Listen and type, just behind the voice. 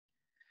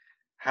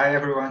Hi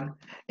everyone.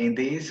 In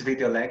this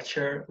video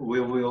lecture,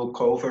 we will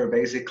cover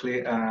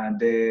basically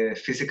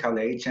the physical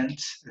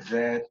agents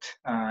that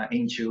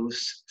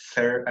induce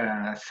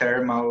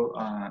thermal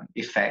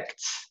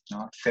effects,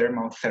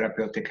 thermal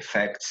therapeutic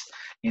effects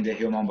in the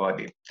human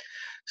body.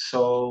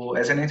 So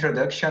as an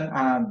introduction,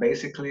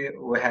 basically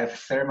we have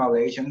thermal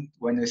agent.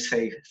 When we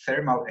say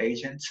thermal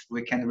agents,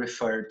 we can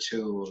refer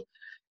to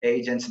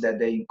agents that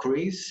they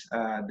increase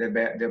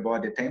the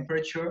body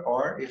temperature,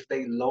 or if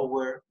they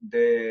lower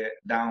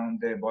down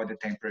the body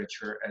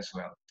temperature as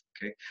well.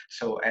 Okay,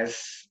 so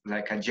as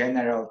like a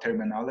general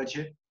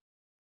terminology,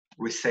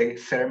 we say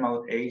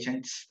thermal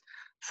agents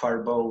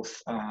for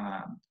both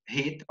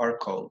heat or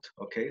cold.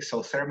 Okay,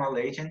 so thermal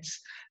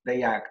agents,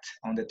 they act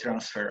on the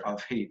transfer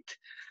of heat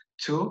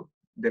to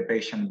the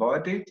patient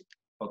body,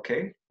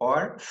 okay,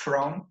 or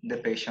from the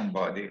patient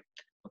body,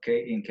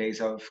 okay, in case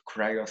of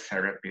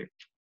cryotherapy,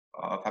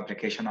 of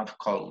application of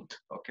cold,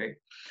 okay.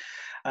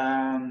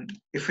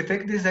 If we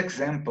take this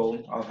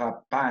example of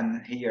a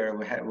pan here,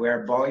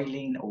 we're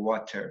boiling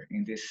water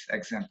in this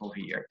example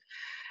here.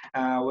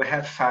 We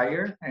have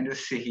fire, and you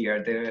see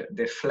here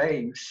the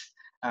flames.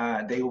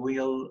 They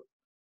will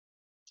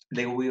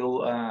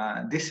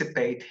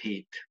dissipate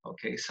heat.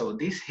 Okay, so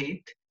this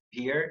heat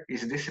here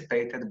is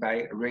dissipated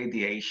by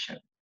radiation.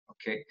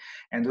 Okay,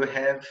 and we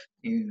have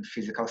in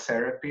physical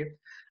therapy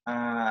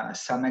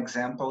some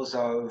examples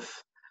of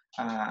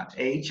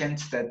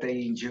agents that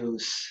they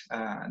induce,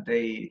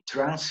 they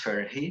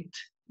transfer heat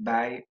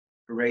by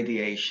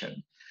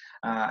radiation.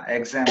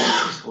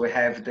 Examples, we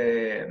have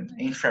the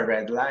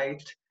infrared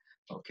light.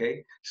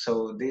 Okay,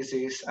 so this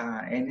is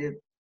any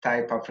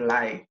type of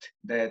light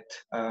that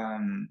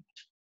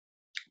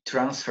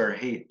transfer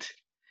heat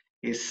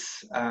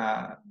is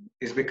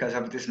because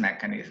of this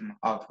mechanism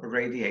of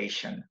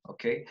radiation.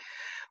 Okay,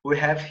 we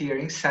have here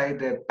inside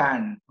the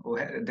pan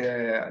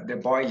the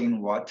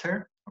boiling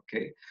water.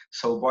 Okay,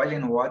 so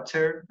boiling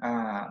water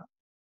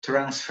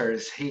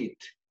transfers heat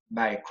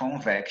by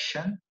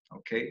convection.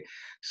 Okay,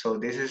 so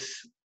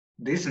this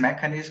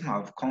mechanism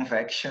of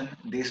convection.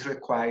 This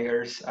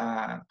requires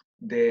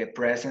the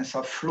presence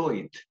of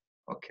fluid.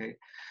 Okay,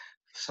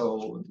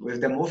 so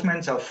with the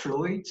movements of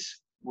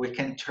fluids, we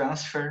can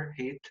transfer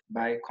heat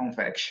by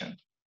convection.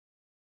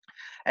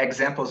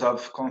 Examples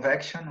of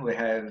convection, we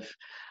have,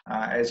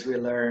 as we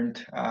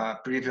learned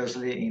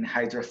previously in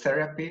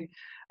hydrotherapy,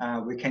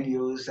 we can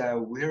use a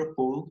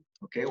whirlpool,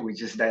 okay,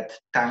 which is that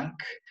tank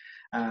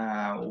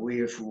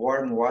with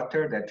warm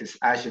water that is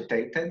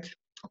agitated.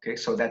 Okay,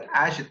 so that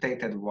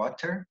agitated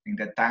water in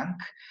the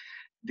tank,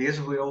 this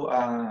will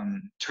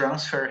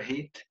transfer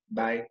heat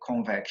by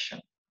convection.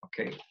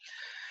 Okay,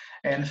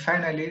 and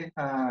finally,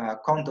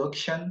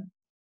 conduction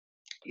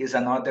is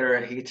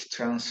another heat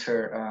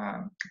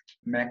transfer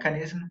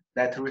mechanism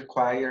that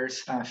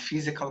requires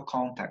physical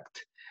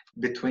contact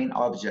between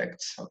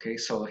objects. Okay,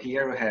 so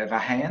here we have a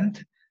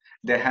hand.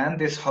 The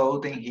hand is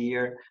holding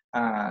here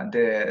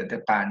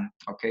the pan.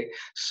 Okay,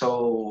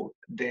 so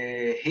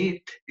the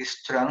heat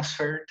is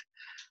transferred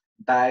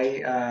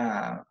by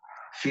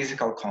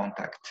physical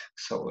contact.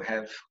 So we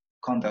have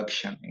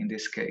conduction in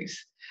this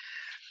case.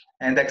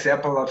 And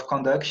example of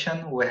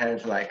conduction, we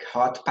have like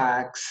hot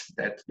packs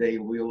that they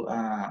will,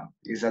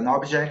 is an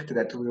object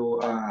that will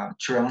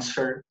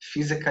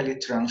physically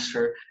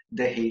transfer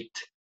the heat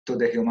to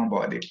the human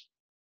body.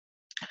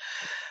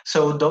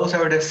 So those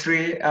are the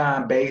three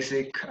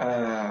basic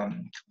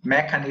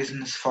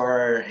mechanisms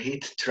for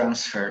heat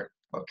transfer,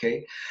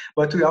 okay?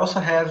 But we also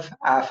have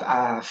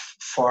a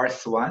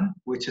fourth one,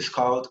 which is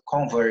called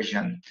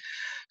conversion.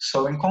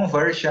 So in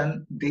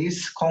conversion,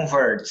 this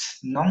converts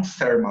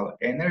non-thermal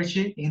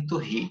energy into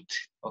heat,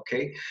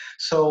 okay?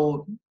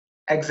 So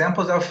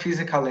examples of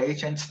physical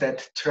agents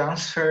that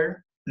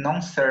transfer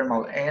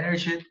non-thermal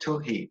energy to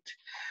heat.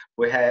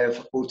 We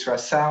have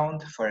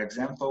ultrasound, for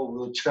example,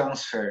 will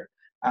transfer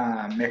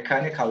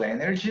mechanical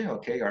energy,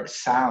 okay, or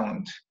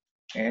sound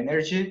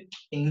energy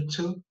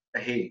into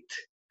heat,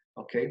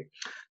 okay?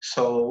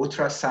 So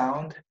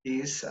ultrasound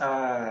is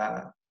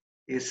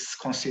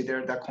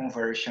considered a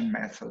conversion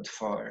method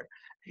for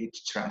heat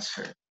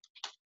transfer.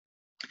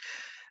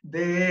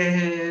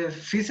 The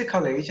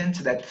physical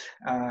agents that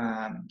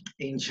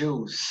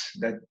induce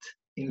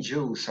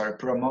or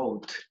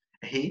promote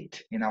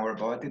heat in our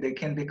body, they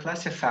can be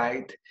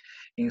classified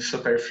in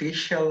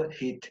superficial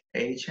heat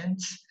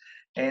agents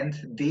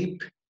and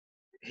deep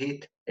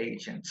heat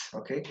agents.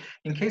 Okay,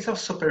 in case of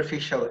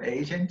superficial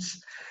agents,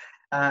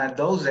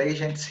 those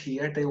agents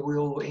here, they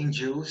will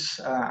induce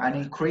an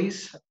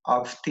increase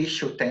of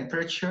tissue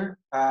temperature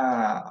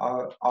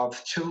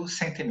of 2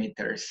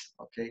 centimeters,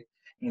 okay,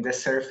 in the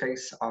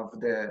surface of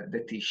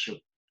the tissue.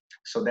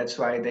 So that's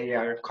why they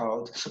are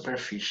called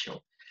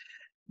superficial.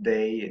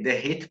 The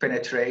heat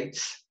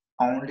penetrates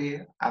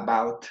only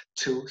about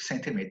 2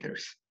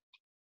 centimeters.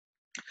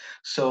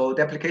 So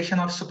the application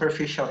of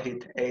superficial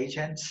heat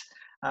agents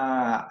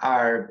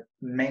are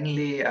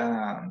mainly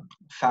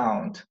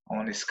found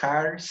on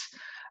scars,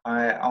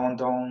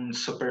 on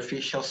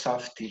superficial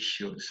soft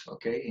tissues,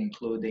 okay,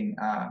 including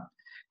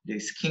the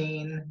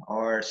skin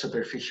or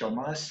superficial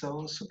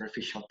muscles,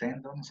 superficial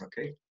tendons,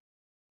 okay?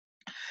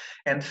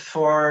 And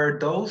for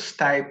those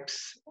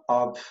types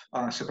of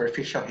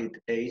superficial heat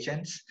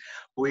agents,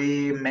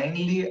 we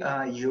mainly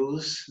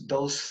use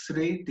those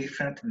three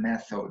different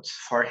methods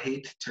for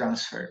heat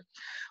transfer.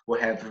 We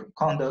have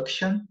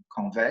conduction,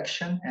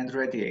 convection, and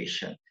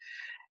radiation.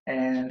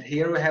 And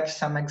here we have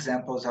some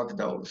examples of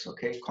those,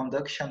 okay?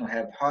 Conduction, we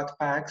have hot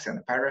packs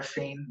and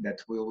paraffin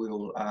that we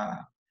will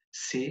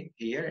see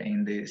here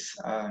in this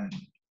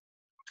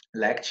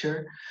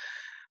lecture.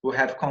 We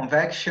have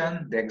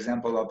convection, the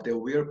example of the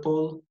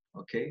whirlpool,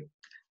 okay?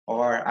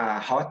 Or a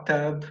hot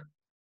tub.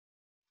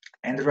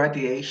 And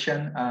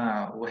radiation,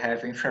 we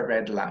have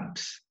infrared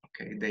lamps,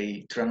 okay?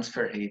 They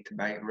transfer heat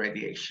by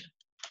radiation.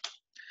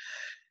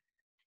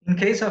 In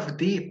case of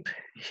deep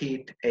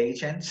heat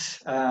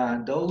agents,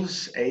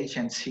 those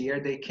agents here,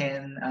 they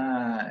can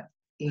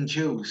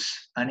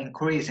induce an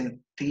increase in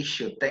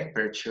tissue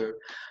temperature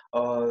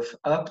of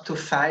up to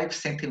 5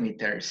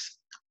 centimeters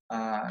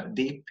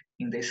deep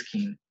in the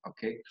skin,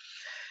 okay?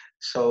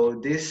 So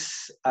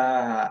this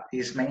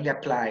is mainly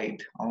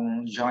applied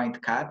on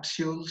joint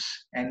capsules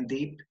and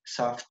deep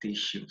soft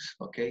tissues,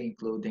 okay?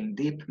 Including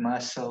deep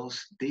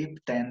muscles, deep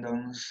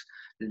tendons,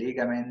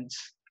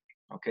 ligaments,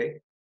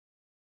 okay?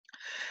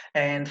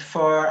 And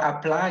for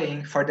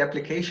the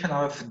application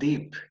of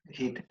deep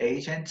heat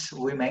agents,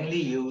 we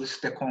mainly use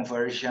the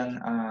conversion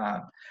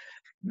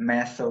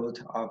method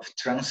of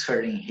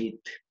transferring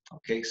heat.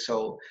 Okay,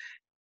 so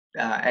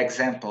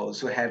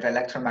examples, we have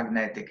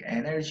electromagnetic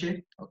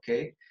energy,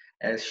 okay,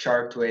 as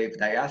shortwave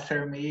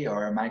diathermy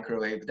or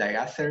microwave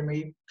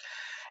diathermy,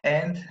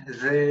 and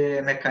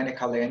the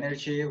mechanical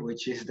energy,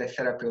 which is the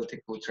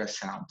therapeutic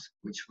ultrasound,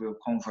 which will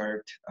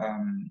convert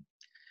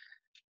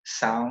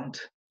sound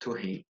to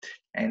heat.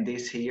 And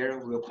this here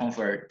will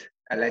convert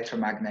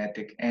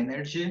electromagnetic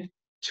energy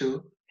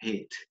to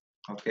heat.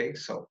 Okay,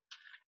 so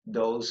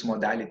those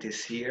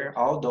modalities here,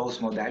 all those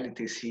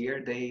modalities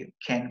here, they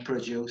can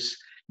produce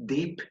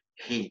deep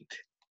heat.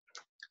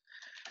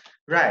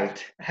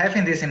 Right,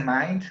 having this in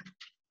mind,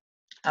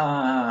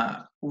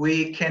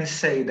 we can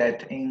say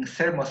that in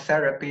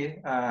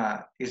thermotherapy,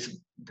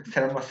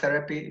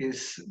 thermotherapy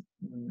is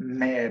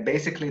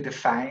basically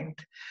defined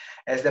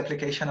as the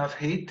application of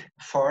heat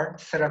for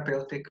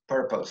therapeutic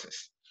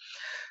purposes.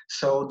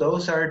 So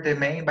those are the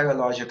main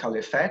biological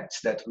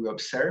effects that we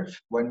observe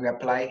when we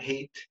apply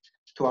heat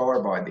to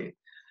our body.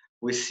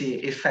 We see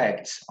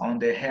effects on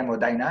the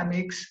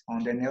hemodynamics,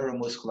 on the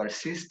neuromuscular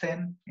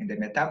system, in the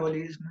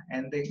metabolism,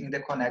 and in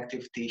the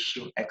connective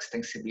tissue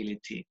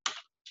extensibility.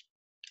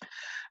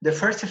 The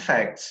first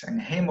effects in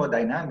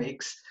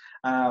hemodynamics,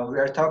 we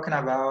are talking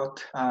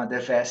about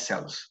the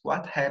vessels.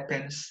 What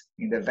happens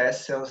in the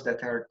vessels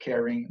that are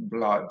carrying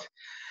blood?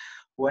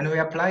 When we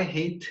apply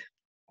heat,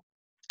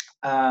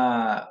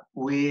 the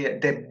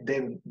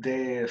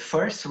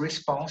first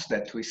response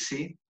that we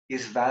see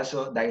is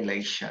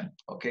vasodilation.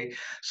 Okay,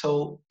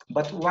 so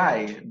but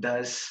why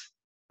does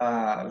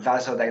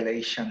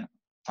vasodilation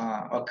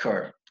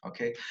occur?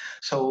 Okay,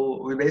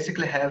 so we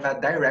basically have a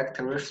direct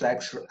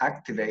reflex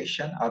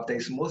activation of the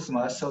smooth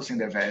muscles in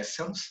the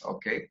vessels.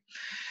 Okay,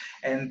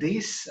 and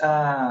these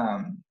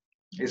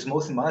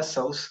smooth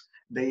muscles,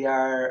 they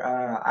are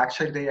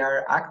they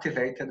are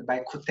activated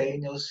by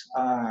cutaneous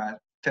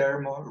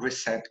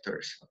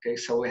thermoreceptors. Okay,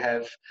 so we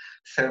have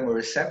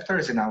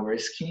thermoreceptors in our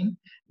skin.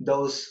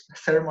 Those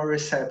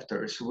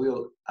thermoreceptors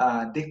will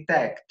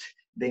detect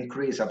the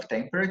increase of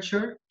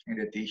temperature in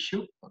the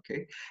tissue,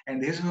 okay,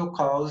 and this will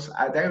cause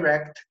a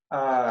direct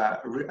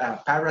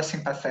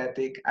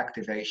parasympathetic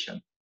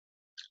activation.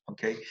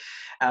 Okay,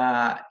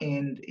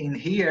 in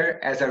here,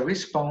 as a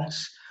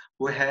response,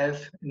 we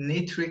have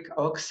nitric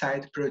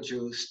oxide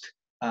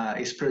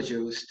is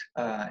produced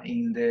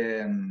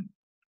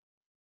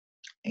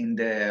in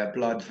the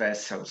blood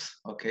vessels.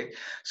 Okay,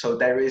 so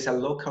there is a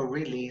local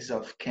release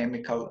of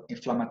chemical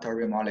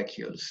inflammatory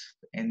molecules,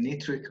 and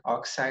nitric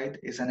oxide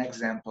is an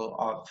example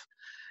of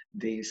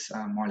these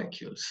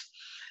molecules.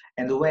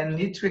 And when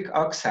nitric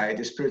oxide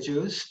is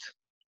produced,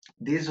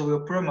 this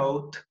will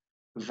promote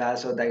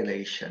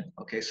vasodilation.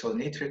 Okay, so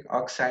nitric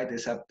oxide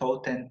is a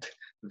potent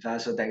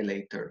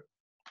vasodilator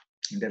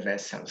in the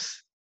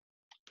vessels.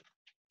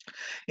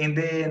 In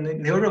the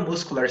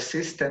neuromuscular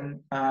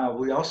system,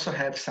 we also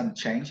have some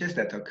changes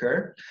that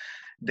occur.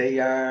 They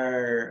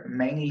are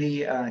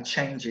mainly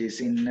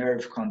changes in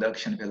nerve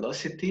conduction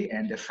velocity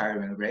and the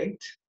firing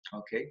rate.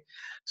 Okay,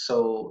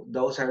 so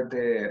those are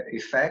the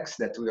effects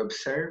that we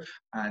observe.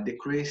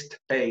 Decreased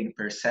pain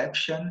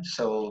perception.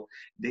 So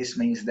this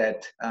means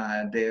that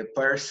the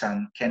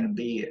person can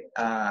be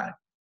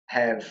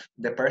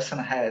the person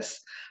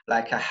has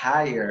like a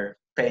higher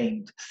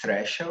pain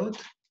threshold.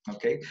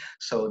 Okay,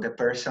 so the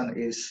person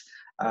is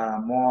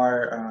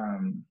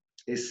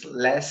is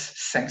less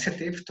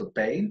sensitive to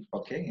pain.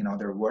 Okay, in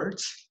other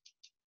words.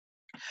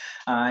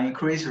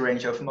 increased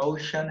range of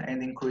motion,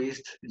 and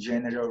increased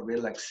general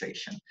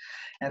relaxation.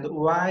 And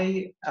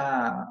why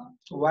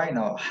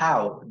not?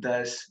 How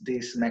does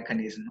this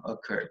mechanism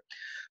occur?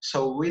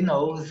 So we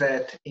know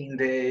that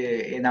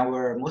in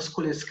our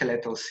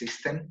musculoskeletal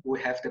system,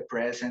 we have the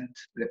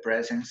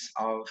presence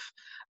of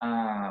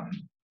um,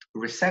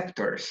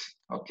 receptors.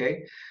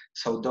 Okay,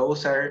 so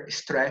those are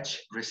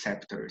stretch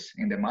receptors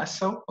in the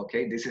muscle.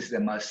 Okay, this is the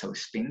muscle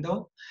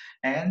spindle,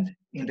 and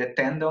in the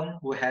tendon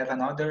we have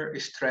another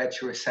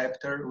stretch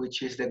receptor,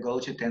 which is the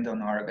Golgi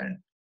tendon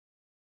organ.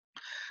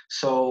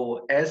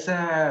 So as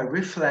a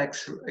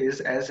reflex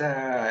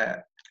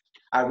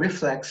a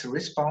reflex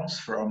response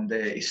from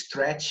the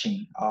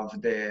stretching of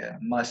the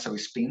muscle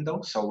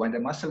spindle. So when the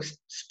muscle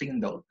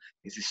spindle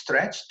is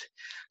stretched,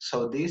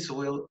 so this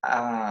will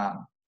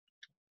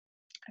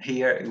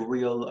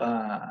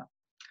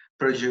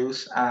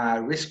produce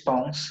a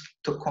response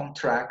to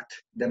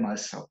contract the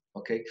muscle.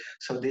 Okay,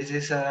 so this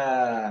is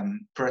a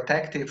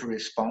protective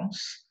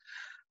response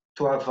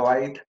to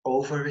avoid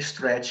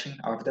overstretching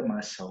of the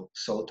muscle,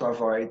 so to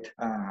avoid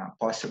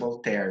possible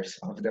tears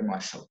of the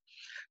muscle.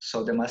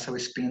 So the muscle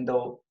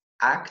spindle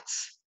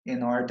acts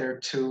in order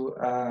to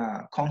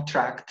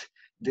contract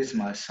this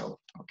muscle,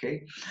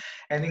 okay?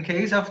 And in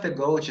case of the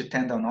Golgi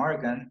tendon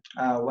organ,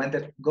 when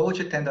the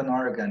Golgi tendon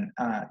organ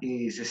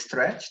is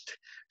stretched,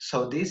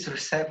 so this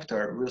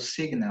receptor will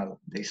signal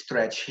the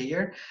stretch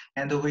here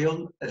and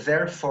will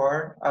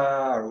therefore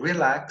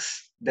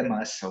relax the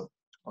muscle.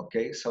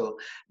 Okay, so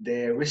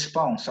the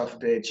response of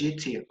the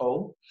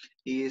GTO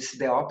is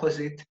the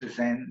opposite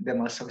than the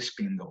muscle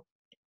spindle.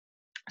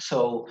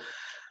 So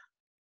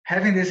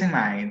having this in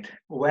mind,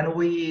 when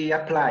we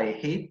apply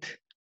heat,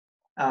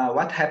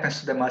 what happens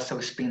to the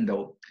muscle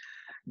spindle?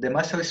 The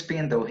muscle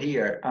spindle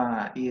here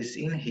is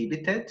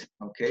inhibited,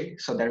 okay?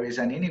 So there is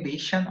an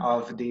inhibition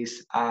of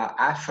this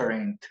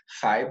afferent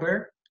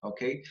fiber,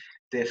 okay?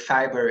 The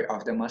fiber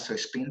of the muscle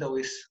spindle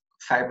is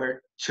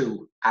fiber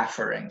 2,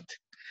 afferent.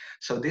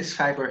 So this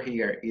fiber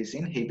here is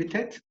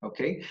inhibited,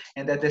 okay?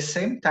 And at the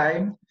same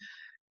time,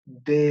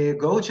 the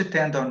Golgi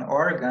tendon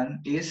organ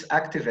is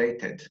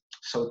activated.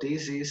 So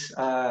this is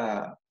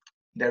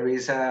there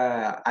is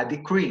a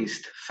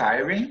decreased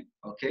firing,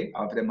 okay,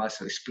 of the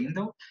muscle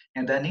spindle,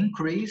 and an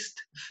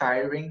increased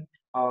firing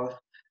of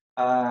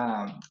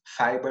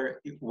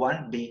fiber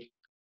 1B.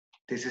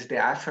 This is the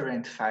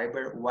afferent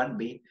fiber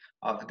 1B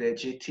of the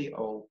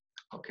GTO,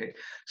 okay.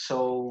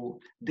 So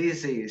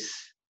this is,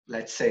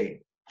 let's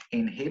say,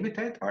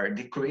 inhibited or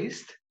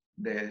decreased,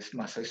 the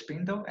muscle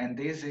spindle, and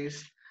this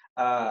is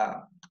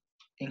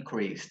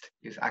increased,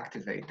 is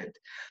activated.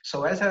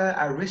 So as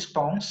a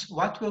response,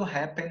 what will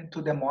happen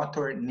to the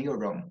motor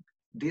neuron?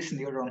 This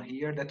neuron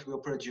here that will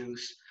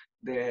produce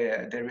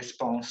the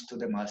response to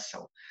the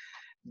muscle.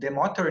 The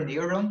motor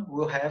neuron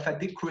will have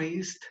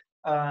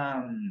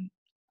um,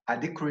 a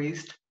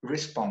decreased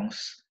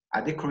response,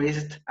 a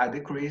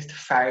decreased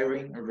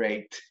firing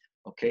rate,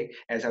 okay,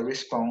 as a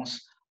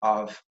response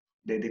of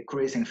the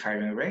decreasing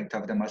firing rate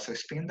of the muscle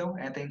spindle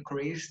and the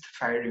increased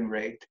firing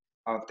rate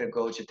of the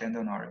Golgi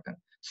tendon organ.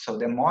 So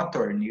the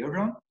motor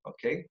neuron,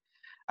 okay,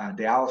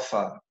 the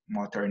alpha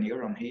motor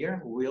neuron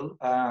here will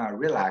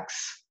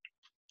relax.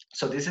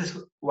 So this is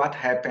what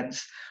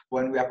happens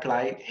when we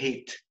apply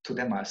heat to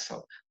the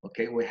muscle.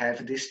 Okay, we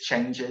have these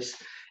changes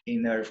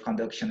in nerve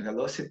conduction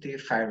velocity,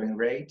 firing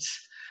rates,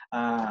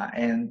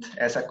 and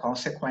as a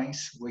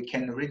consequence, we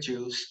can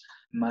reduce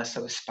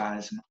muscle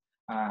spasm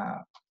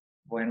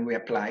when we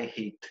apply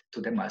heat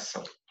to the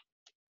muscle.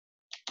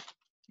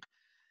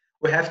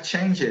 We have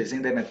changes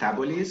in the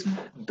metabolism.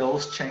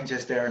 Those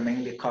changes, they are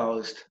mainly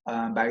caused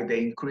by the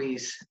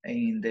increase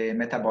in the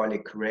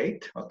metabolic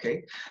rate,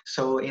 okay?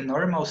 So in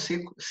normal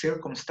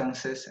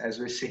circumstances, as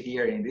we see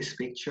here in this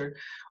picture,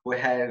 we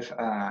have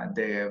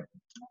the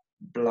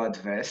blood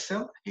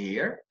vessel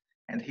here,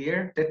 and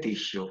here the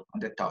tissue on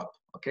the top,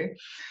 okay?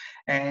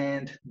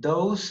 And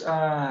those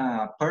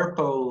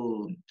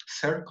purple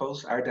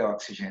circles are the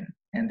oxygen,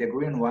 and the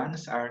green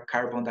ones are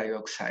carbon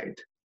dioxide.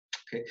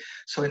 Okay,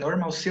 so in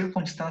normal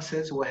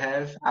circumstances, we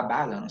have a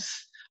balance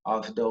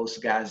of those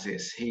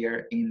gases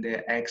here in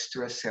the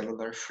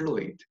extracellular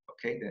fluid,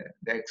 okay,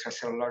 the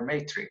extracellular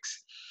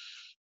matrix.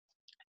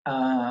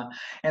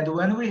 And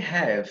when we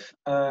have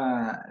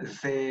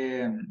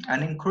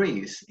an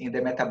increase in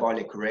the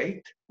metabolic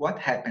rate, what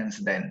happens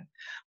then?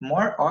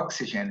 More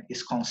oxygen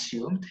is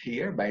consumed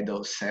here by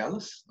those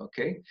cells,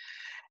 okay?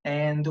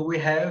 And we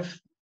have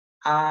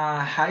a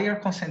higher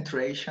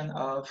concentration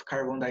of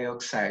carbon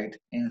dioxide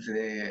in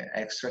the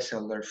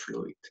extracellular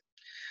fluid.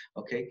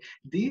 Okay,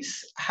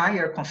 this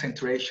higher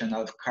concentration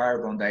of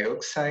carbon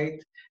dioxide,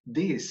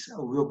 this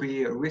will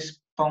be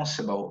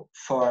responsible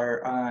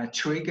for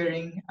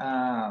triggering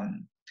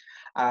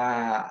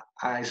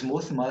a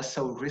smooth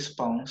muscle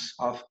response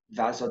of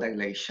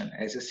vasodilation,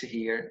 as you see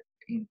here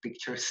in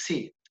picture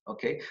C.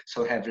 Okay,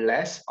 so have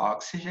less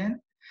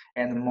oxygen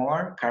and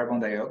more carbon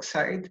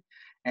dioxide,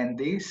 and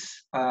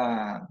this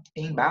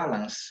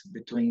imbalance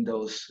between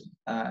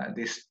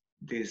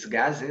these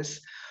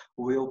gases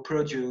will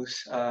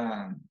produce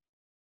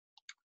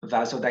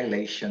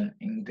vasodilation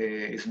in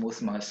the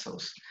smooth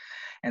muscles.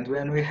 And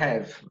when we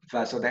have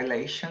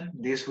vasodilation,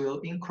 this will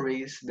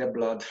increase the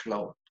blood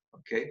flow.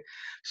 Okay,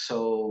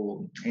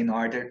 so in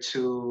order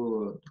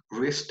to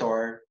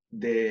restore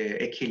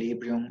the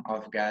equilibrium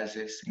of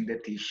gases in the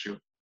tissue.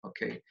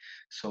 Okay,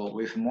 so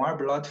with more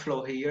blood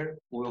flow here,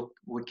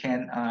 we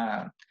can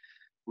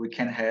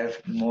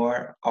have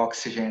more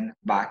oxygen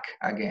back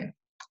again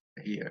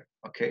here.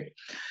 Okay,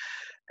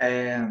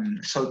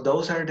 so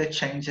those are the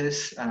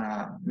changes,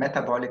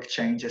 metabolic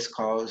changes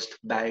caused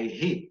by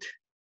heat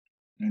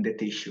in the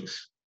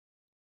tissues.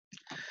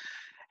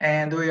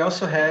 And we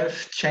also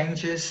have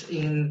changes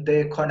in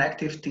the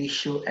connective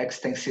tissue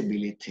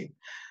extensibility.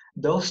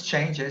 Those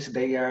changes,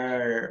 they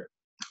are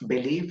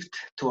believed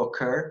to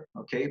occur,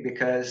 okay,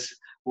 because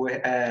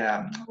when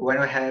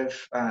we have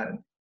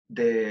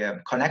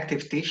the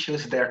connective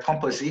tissues, their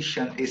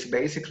composition is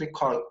basically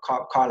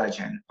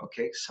collagen,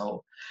 okay?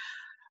 So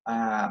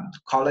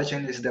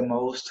collagen is the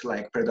most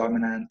like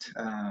predominant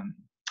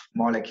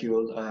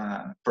molecule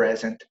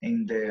present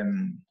in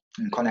the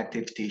in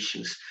connective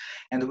tissues.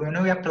 And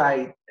when we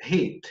apply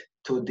heat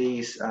to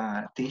these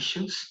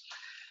tissues,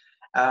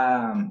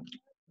 um,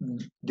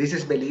 this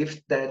is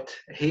believed that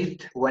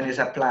heat, when is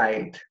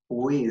applied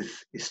with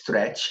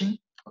stretching,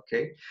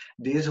 okay,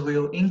 this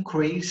will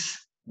increase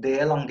the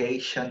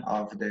elongation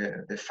of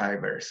the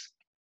fibers.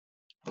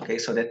 Okay,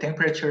 so the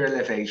temperature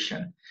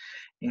elevation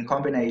in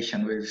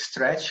combination with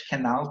stretch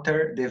can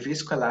alter the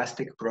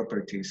viscoelastic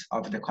properties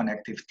of the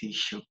connective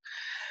tissue.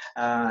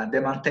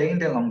 The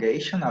maintained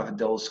elongation of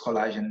those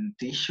collagen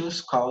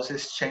tissues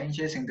causes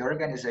changes in the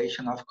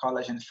organization of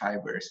collagen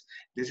fibers.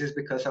 This is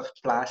because of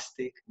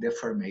plastic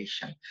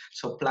deformation.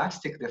 So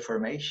plastic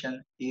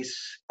deformation is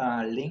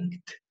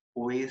linked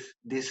with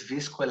these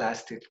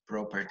viscoelastic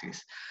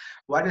properties.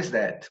 What is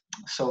that?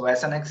 So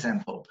as an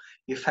example,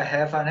 if I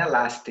have an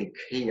elastic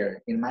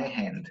here in my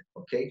hand,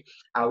 okay,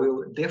 I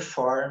will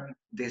deform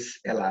this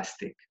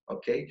elastic,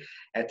 okay,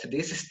 at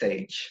this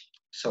stage.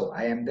 So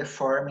I am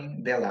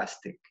deforming the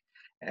elastic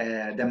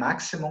the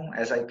maximum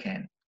as I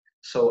can.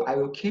 So I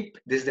will keep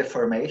this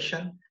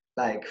deformation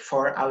like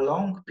for a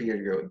long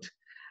period.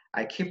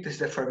 I keep this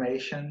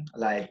deformation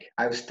like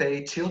I'll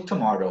stay till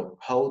tomorrow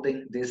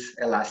holding this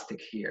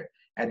elastic here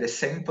at the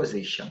same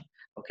position.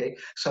 Okay,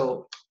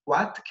 so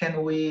what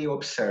can we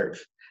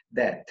observe?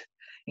 That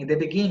in the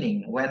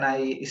beginning, when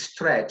I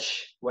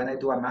stretch, when I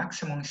do a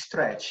maximum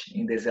stretch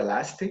in this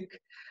elastic,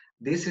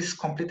 this is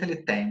completely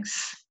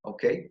tense.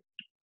 Okay,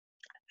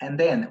 and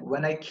then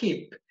when I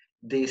keep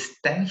this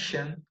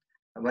tension,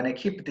 when I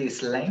keep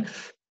this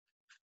length,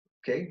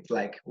 okay,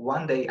 like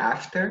one day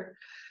after,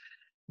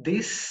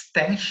 this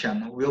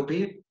tension will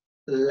be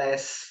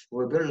less,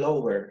 will be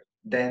lower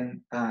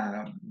than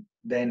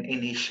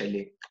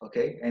initially,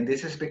 okay? And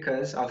this is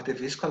because of the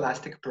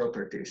viscoelastic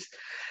properties.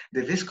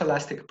 The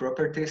viscoelastic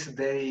properties,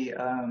 they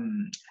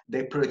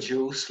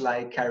produce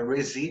like a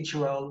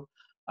residual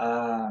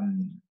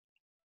um,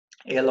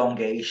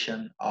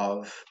 elongation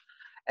of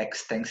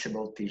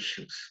extensible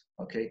tissues,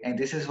 okay? And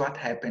this is what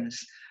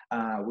happens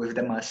with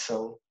the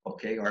muscle,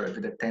 okay, or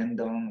with the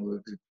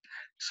tendon.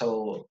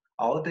 So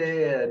all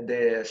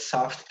the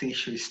soft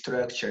tissue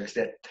structures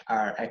that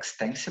are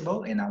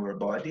extensible in our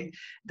body,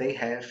 they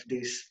have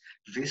these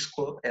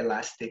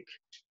viscoelastic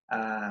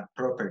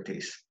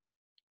properties.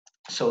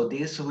 So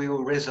this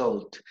will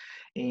result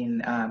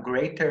in a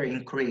greater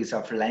increase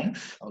of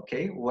length,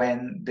 okay,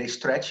 when the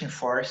stretching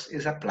force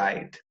is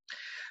applied.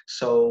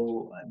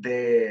 So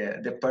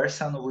the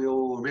person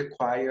will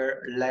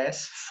require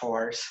less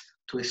force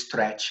to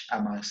stretch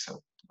a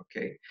muscle,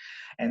 okay?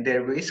 And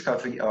the risk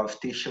of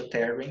tissue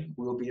tearing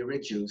will be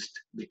reduced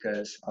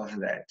because of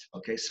that,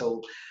 okay?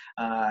 So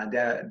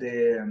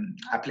the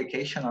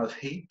application of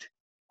heat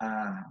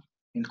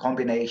in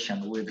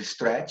combination with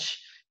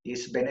stretch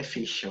is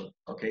beneficial,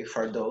 okay,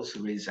 for those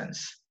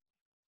reasons.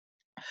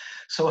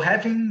 So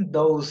having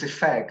those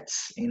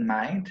effects in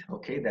mind,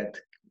 okay, that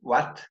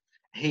what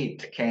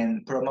heat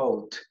can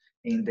promote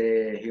in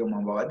the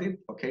human body,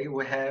 okay,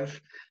 we have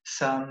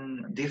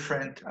some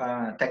different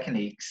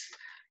techniques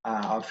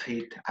of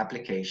heat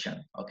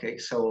application, okay.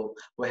 So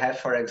we have,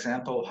 for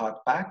example,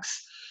 hot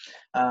packs.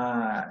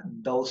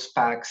 Those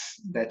packs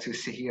that you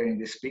see here in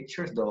this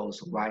picture, those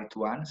white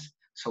ones.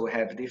 So we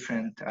have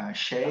different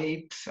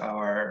shapes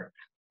or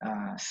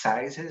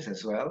sizes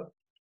as well,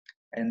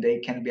 and they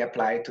can be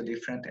applied to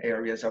different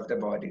areas of the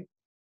body.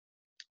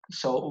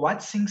 So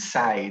what's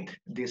inside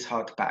these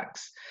hot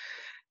packs?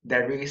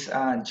 There is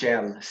a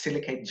gel,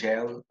 silicate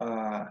gel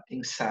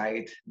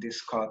inside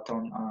this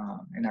cotton,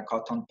 in a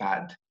cotton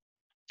pad.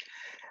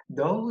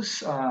 Those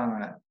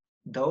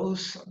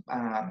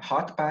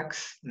hot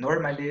packs,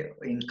 normally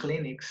in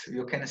clinics,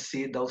 you can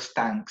see those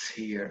tanks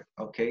here,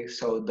 okay?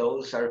 So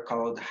those are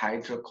called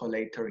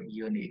hydrocollator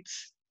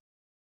units,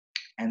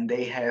 and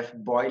they have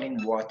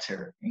boiling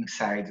water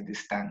inside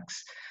these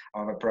tanks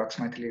of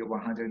approximately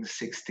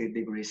 160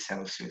 degrees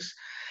Celsius.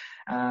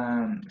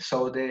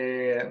 So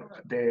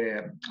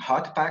the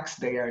hot packs,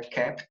 they are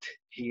kept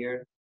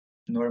here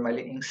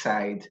normally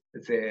inside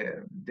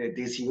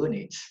these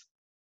units.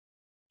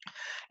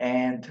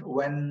 And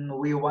when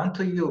we want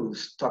to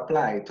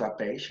apply to a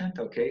patient,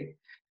 okay,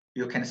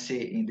 you can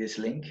see in this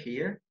link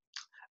here,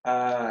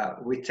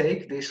 we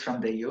take this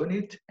from the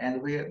unit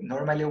and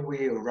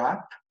we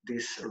wrap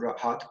these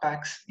hot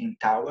packs in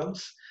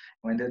towels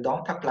when they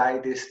don't apply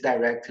this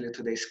directly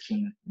to the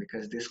skin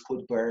because this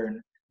could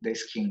burn the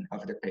skin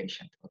of the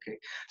patient. Okay,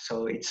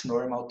 so it's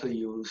normal to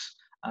use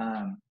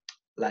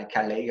like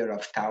a layer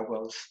of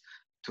towels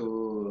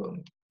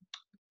to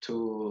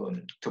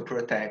to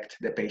protect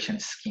the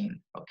patient's skin.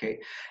 Okay,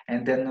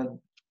 and then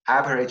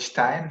average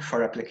time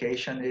for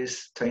application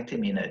is 20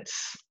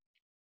 minutes.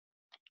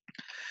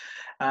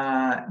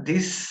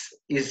 This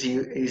is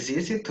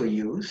easy to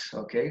use,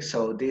 okay?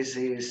 So this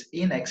is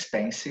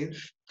inexpensive.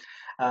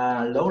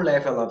 Low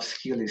level of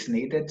skill is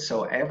needed,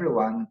 so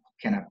everyone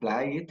can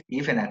apply it,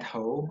 even at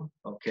home,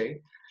 okay?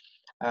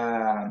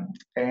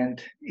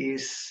 And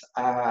is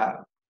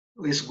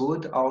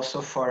good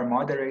also for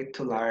moderate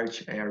to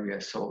large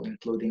areas, so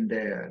including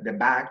the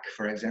back,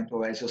 for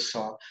example, as you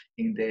saw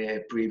in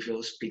the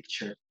previous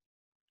picture.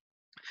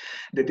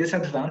 The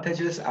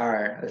disadvantages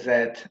are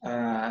that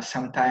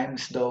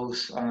sometimes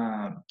those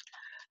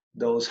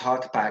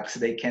hot packs,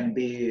 they can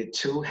be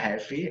too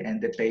heavy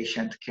and the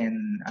patient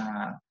can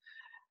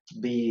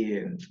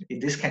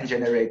this can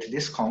generate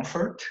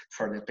discomfort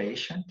for the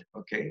patient,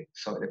 okay?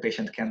 So the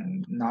patient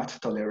can not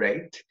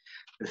tolerate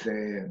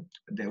the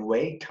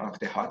weight of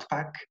the hot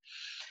pack.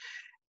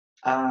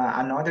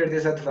 Another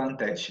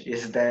disadvantage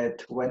is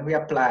that when we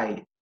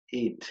apply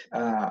it,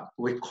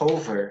 we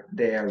cover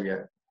the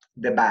area,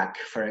 the back,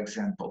 for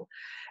example.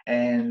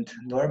 And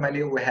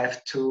normally we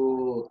have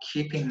to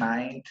keep in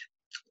mind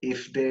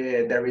if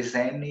there is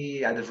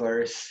any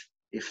adverse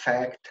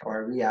effect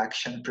or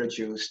reaction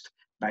produced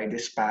by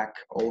this pack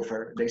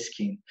over the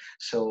skin.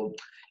 So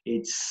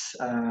it's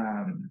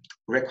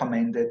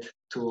recommended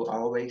to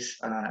always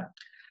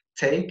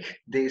take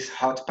this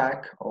hot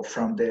pack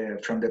from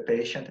the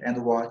patient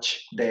and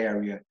watch the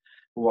area,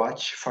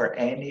 watch for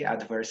any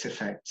adverse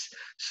effects.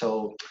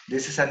 So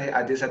this is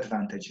a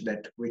disadvantage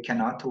that we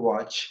cannot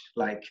watch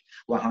like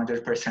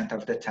 100%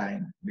 of the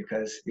time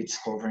because it's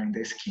covering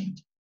the skin.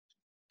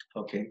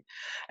 Okay,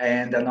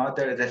 and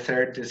the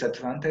third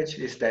disadvantage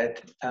is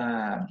that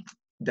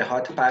the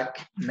hot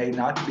pack may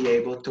not be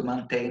able to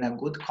maintain a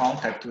good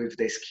contact with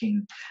the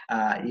skin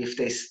if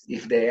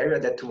the area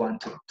that you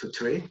want to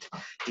treat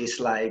is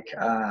like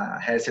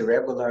has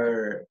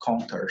irregular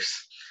contours.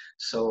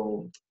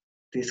 So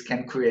this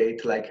can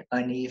create like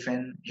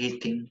uneven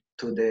heating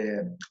to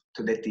the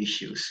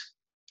tissues.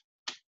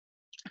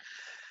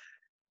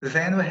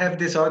 Then we have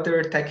this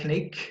other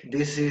technique.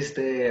 This is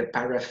the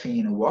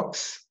paraffin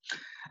wax.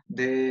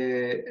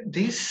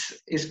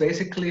 This is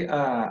basically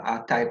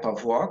a type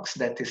of wax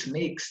that is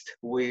mixed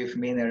with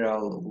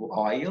mineral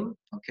oil.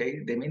 Okay,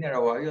 the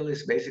mineral oil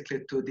is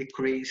basically to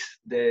decrease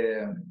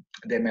the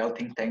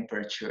melting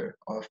temperature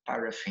of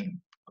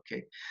paraffin.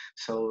 Okay,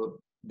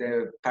 so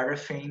the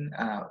paraffin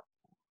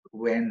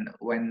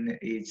when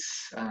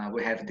it's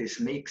we have this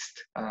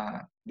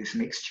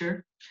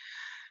mixture,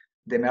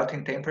 the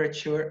melting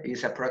temperature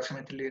is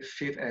approximately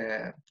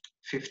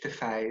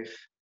 55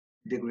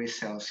 degrees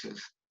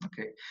Celsius.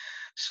 Okay,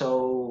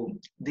 so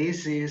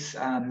this is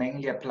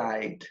mainly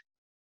applied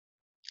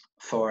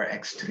for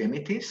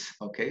extremities,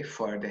 okay,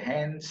 for the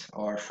hands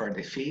or for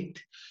the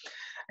feet.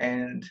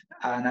 And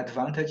an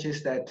advantage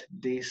is that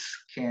this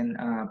can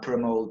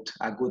promote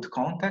a good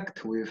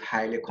contact with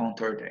highly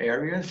contoured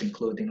areas,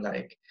 including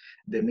like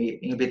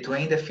in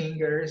between the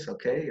fingers,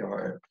 okay,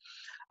 or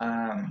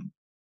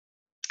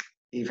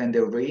even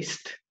the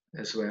wrist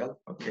as well,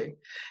 okay?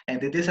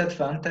 And the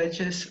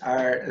disadvantages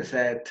are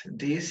that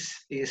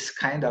this is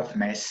kind of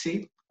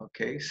messy,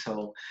 okay?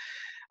 So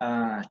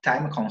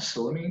time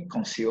consuming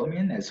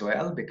as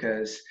well,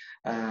 because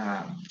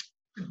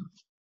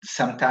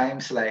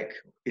sometimes like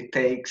it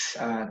takes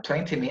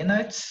 20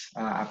 minutes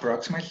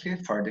approximately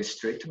for this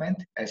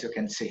treatment, as you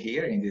can see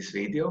here in this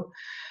video.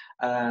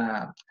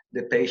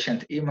 The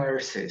patient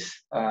immerses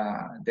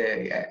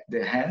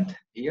the hand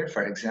here,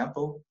 for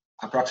example,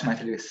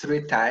 approximately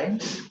 3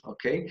 times,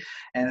 okay,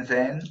 and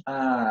then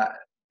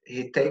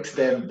he takes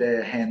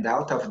the hand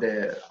out of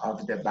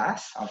the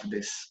bath, of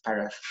this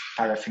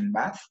paraffin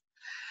bath,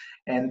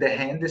 and the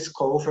hand is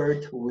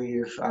covered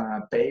with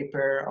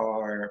paper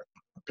or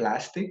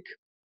plastic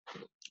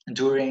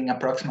during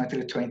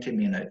approximately 20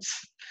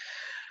 minutes.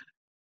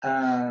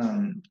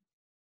 And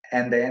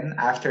then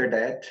after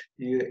that,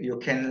 you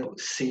can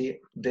see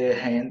the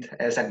hand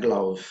as a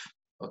glove,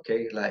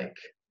 okay, like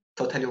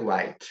totally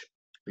white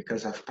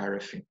because of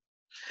paraffin.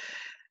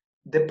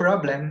 The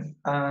problem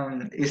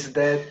is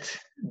that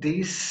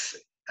this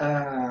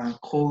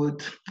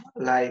could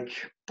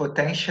like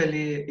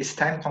potentially is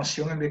time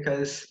consuming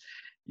because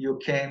you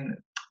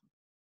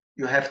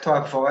have to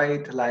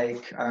avoid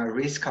like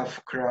risk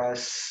of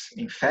cross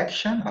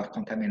infection of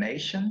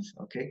contaminations,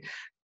 okay?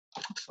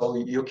 So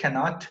you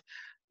cannot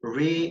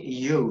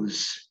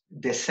reuse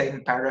the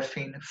same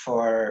paraffin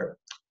for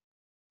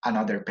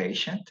another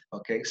patient,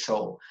 okay?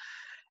 So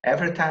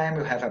every time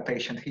you have a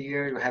patient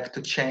here, you have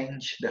to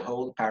change the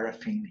whole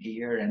paraffin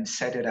here and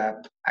set it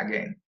up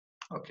again,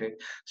 okay?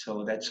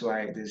 So that's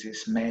why this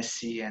is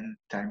messy and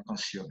time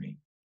consuming.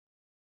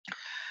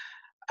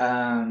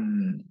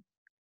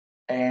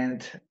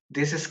 And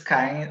this is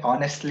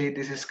honestly,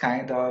 this is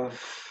kind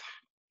of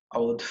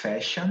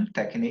old-fashioned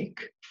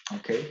technique,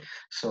 okay?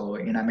 So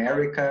in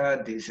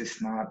America, this is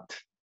not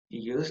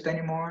used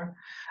anymore.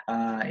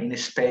 In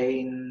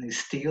Spain,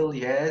 still,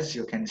 yes,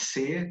 you can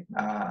see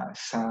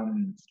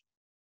some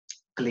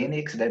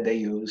clinics that they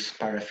use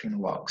paraffin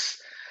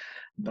wax.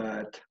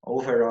 But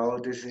overall,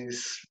 this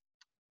is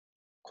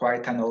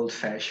quite an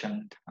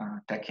old-fashioned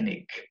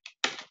technique.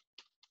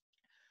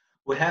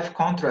 We have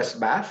contrast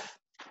bath.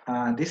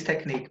 This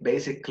technique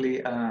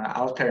basically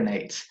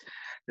alternates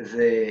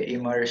the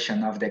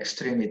immersion of the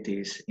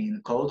extremities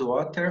in cold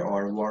water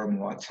or warm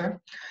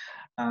water.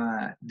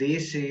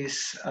 This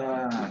is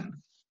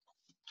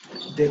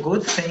the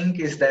good thing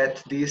is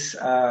that this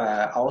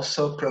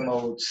also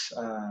promotes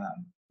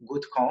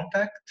good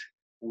contact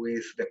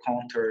with the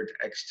contoured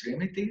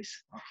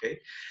extremities. Okay,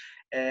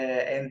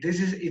 and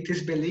it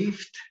is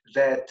believed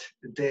that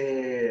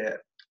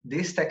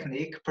this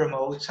technique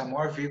promotes a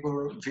more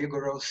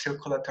vigorous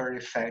circulatory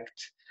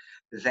effect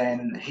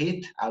than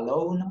heat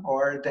alone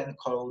or than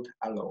cold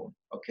alone.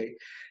 Okay,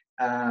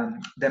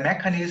 the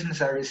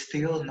mechanisms are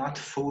still not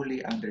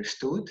fully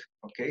understood.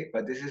 Okay,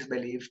 but this is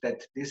believed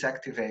that this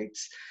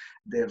activates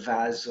the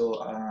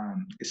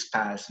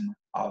vasospasm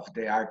of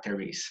the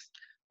arteries.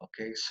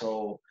 Okay,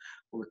 so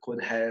we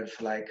could have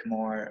like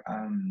more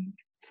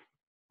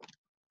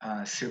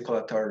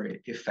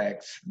circulatory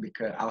effects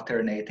because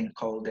alternating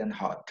cold and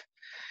hot.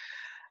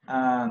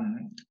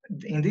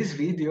 In this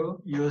video,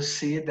 you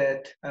see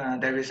that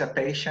there is a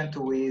patient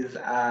with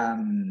a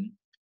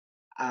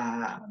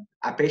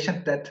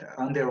patient that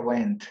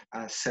underwent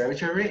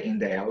surgery in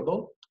the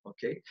elbow,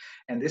 okay?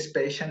 And this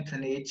patient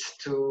needs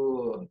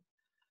to,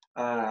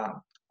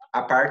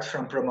 apart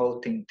from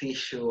promoting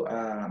tissue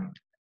uh,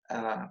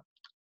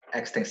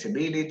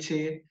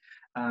 extensibility,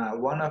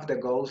 one of the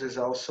goals is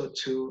also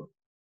to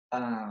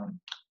um,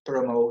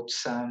 promote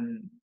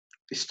some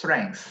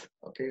strength,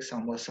 okay,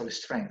 some muscle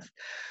strength.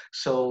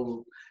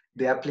 So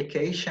the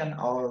application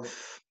of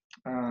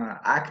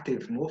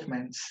active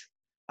movements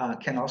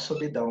can also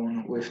be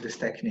done with this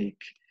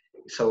technique.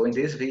 So in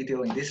this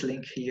video, in this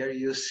link here,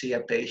 you see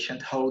a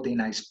patient holding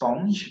a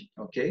sponge,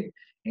 okay,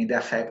 in the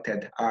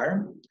affected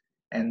arm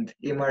and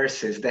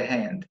immerses the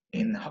hand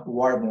in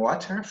warm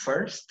water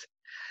first,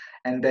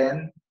 and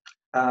then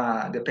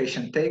the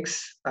patient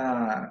takes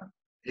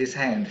his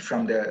hand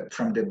from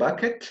the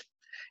bucket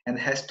and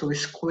has to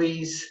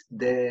squeeze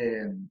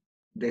the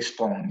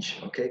sponge.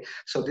 Okay,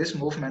 so this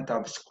movement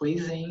of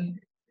squeezing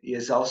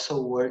is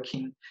also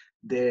working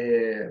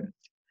the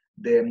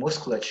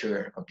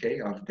musculature, okay,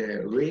 of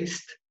the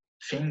wrist,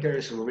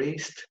 fingers,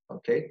 wrist.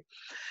 Okay,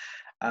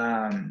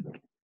 um,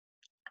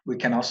 we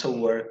can also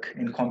work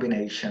in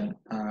combination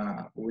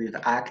with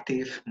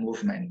active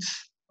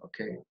movements.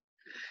 Okay.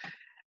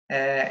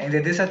 And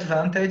the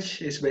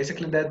disadvantage is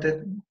basically that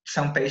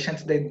some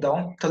patients, they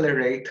don't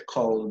tolerate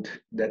cold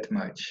that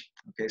much.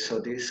 Okay, so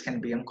this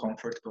can be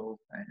uncomfortable,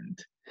 and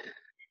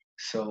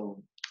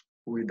so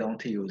we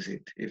don't use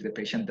it if the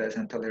patient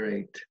doesn't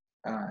tolerate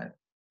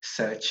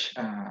such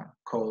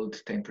cold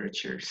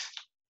temperatures.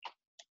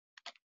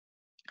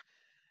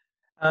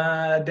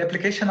 The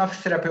application of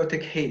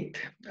therapeutic heat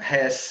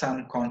has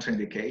some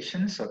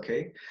contraindications,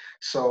 okay?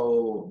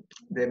 So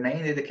the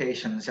main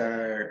indications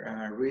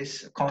are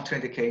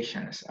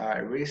contraindications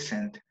are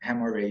recent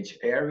hemorrhage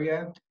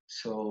area.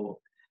 So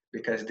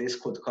because this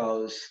could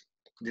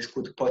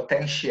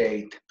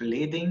potentiate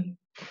bleeding,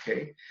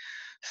 okay?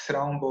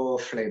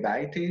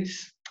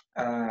 Thrombophlebitis,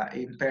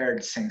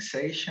 impaired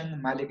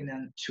sensation,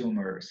 malignant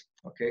tumors,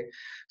 okay?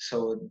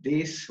 So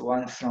this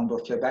one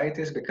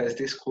thrombophlebitis, because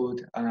this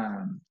could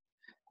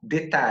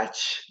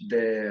detach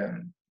the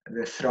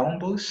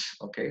thrombus,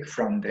 okay,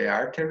 from the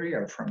artery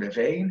or from the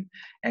vein,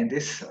 and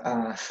this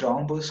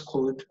thrombus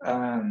could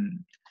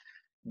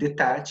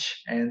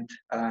detach and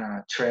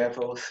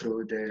travel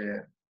through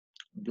the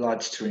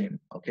bloodstream,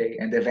 okay,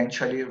 and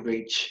eventually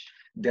reach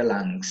the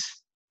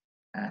lungs.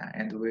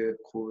 And we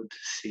could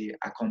see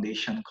a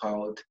condition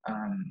called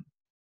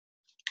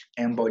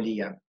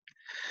embolia.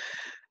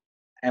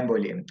 And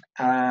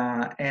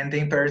the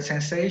impaired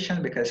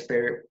sensation, because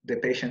the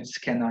patients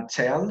cannot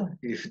tell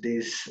if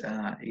this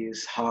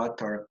is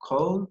hot or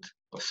cold,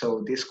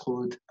 so this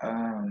could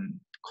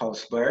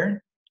cause burn,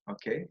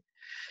 okay?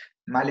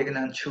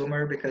 Malignant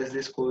tumor, because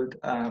this could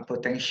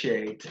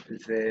potentiate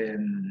the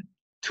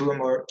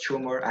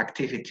tumor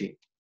activity.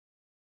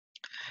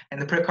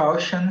 And the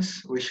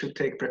precautions, we should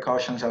take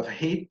precautions of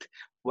heat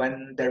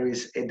when there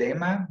is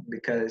edema,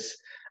 because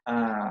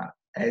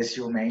as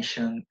you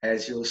mentioned,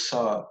 as you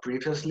saw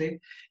previously,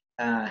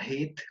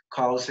 heat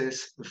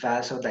causes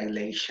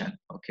vasodilation,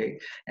 okay?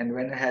 And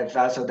when you have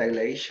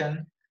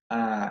vasodilation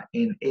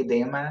in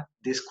edema,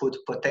 this could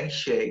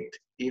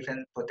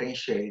even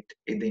potentiate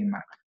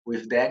edema,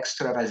 with the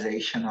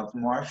extravasation of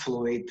more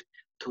fluid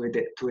to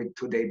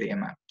the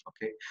edema.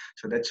 Okay,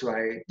 so that's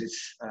why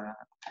this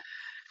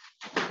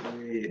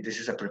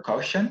is a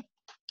precaution.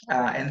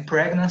 And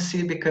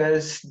pregnancy,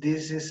 because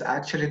this is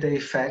actually the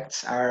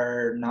effects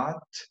are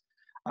not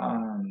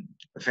um,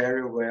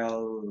 very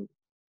well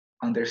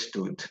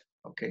understood.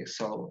 Okay,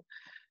 so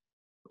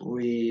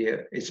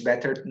it's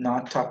better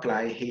not to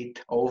apply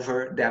heat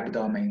over the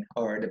abdomen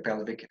or the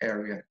pelvic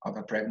area of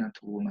a pregnant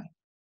woman.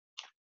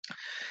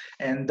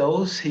 And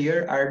those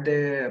here are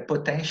the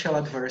potential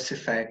adverse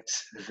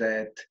effects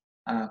that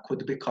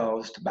could be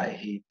caused by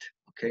heat.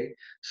 Okay,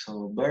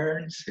 so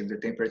burns if the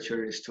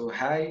temperature is too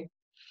high,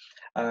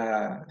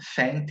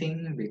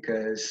 fainting,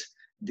 because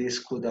this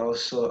could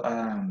also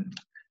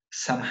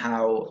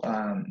somehow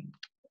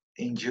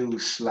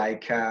induce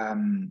like a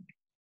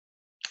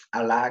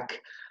lack,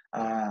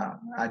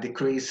 a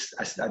decreased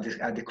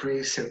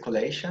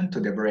circulation to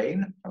the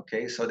brain.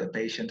 Okay, so the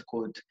patient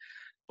could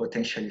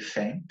potentially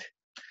faint,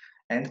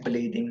 and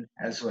bleeding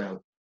as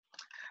well.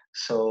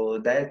 So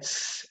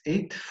that's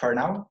it for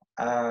now.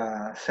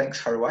 Thanks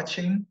for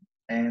watching,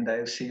 and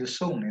I'll see you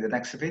soon in the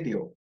next video.